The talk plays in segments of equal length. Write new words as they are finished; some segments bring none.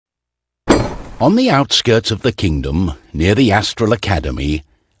On the outskirts of the kingdom, near the Astral Academy,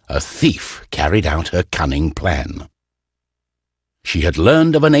 a thief carried out her cunning plan. She had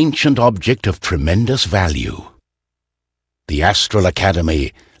learned of an ancient object of tremendous value. The Astral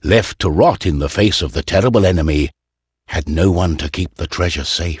Academy, left to rot in the face of the terrible enemy, had no one to keep the treasure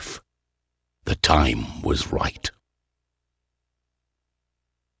safe. The time was right.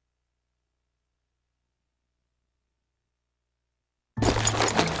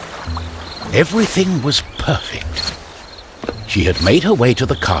 Everything was perfect. She had made her way to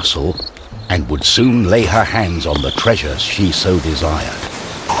the castle and would soon lay her hands on the treasures she so desired.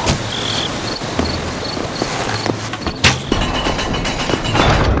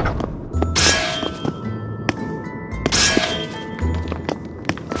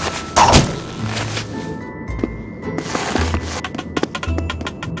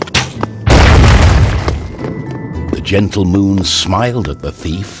 The gentle moon smiled at the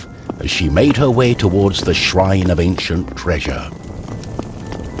thief as she made her way towards the shrine of ancient treasure.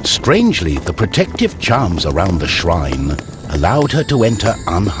 Strangely, the protective charms around the shrine allowed her to enter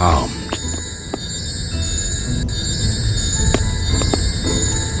unharmed.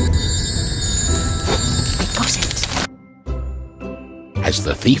 Got it. As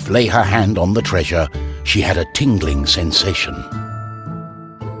the thief lay her hand on the treasure, she had a tingling sensation.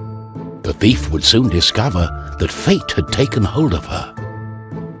 The thief would soon discover that fate had taken hold of her.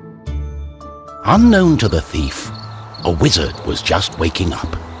 Unknown to the thief, a wizard was just waking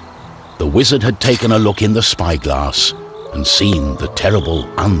up. The wizard had taken a look in the spyglass and seen the terrible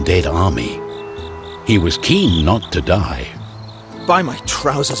undead army. He was keen not to die. By my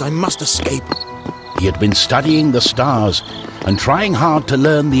trousers, I must escape. He had been studying the stars and trying hard to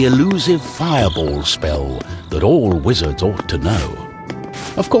learn the elusive fireball spell that all wizards ought to know.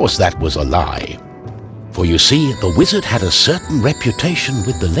 Of course, that was a lie. For you see, the wizard had a certain reputation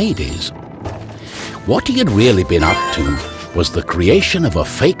with the ladies. What he had really been up to was the creation of a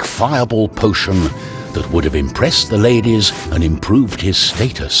fake fireball potion that would have impressed the ladies and improved his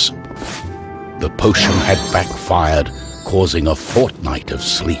status. The potion had backfired, causing a fortnight of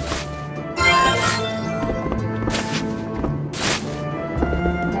sleep.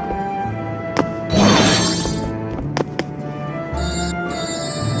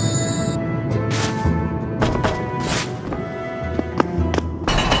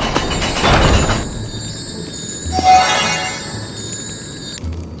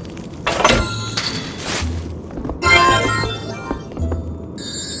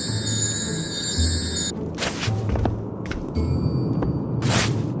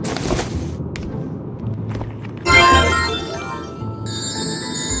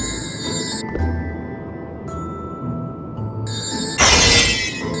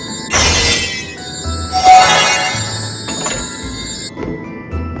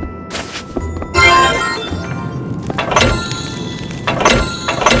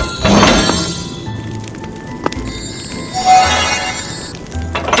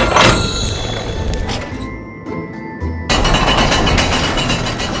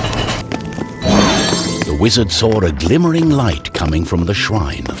 The wizard saw a glimmering light coming from the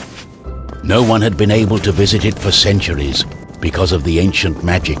shrine. No one had been able to visit it for centuries because of the ancient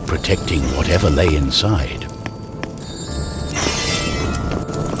magic protecting whatever lay inside.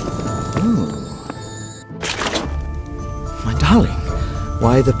 My darling,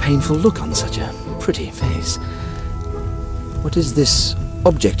 why the painful look on such a pretty face? What is this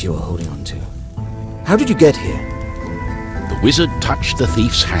object you are holding on to? How did you get here? The wizard touched the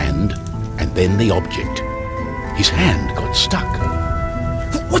thief's hand and then the object. His hand got stuck.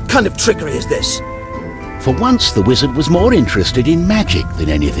 What kind of trickery is this? For once, the wizard was more interested in magic than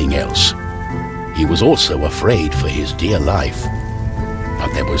anything else. He was also afraid for his dear life.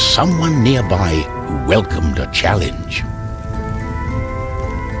 But there was someone nearby who welcomed a challenge.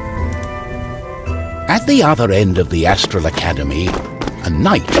 At the other end of the Astral Academy, a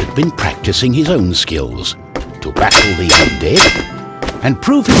knight had been practicing his own skills to battle the undead and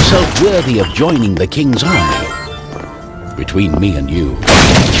prove himself worthy of joining the king's army. Between me and you,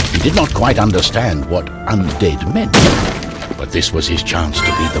 he did not quite understand what undead meant, but this was his chance to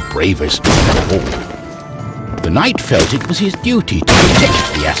be the bravest man of all. The knight felt it was his duty to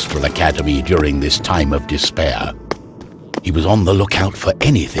protect the Astral Academy during this time of despair. He was on the lookout for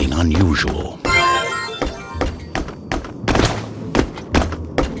anything unusual.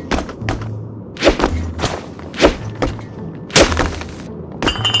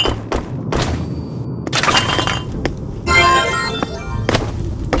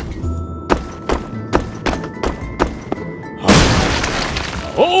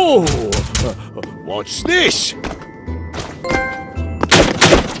 Oh! What's this?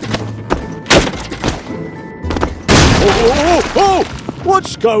 Oh!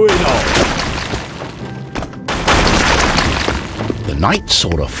 What's going on? The knight saw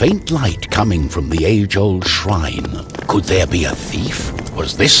a faint light coming from the age-old shrine. Could there be a thief?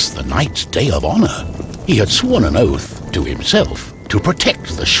 Was this the knight's day of honor? He had sworn an oath to himself to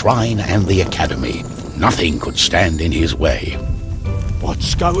protect the shrine and the academy. Nothing could stand in his way.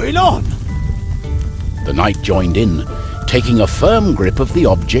 What's going on? The knight joined in, taking a firm grip of the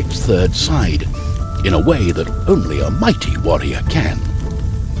object's third side, in a way that only a mighty warrior can.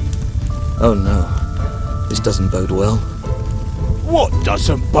 Oh no, this doesn't bode well. What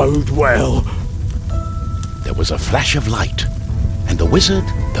doesn't bode well? There was a flash of light, and the wizard,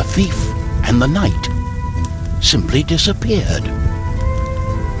 the thief, and the knight simply disappeared.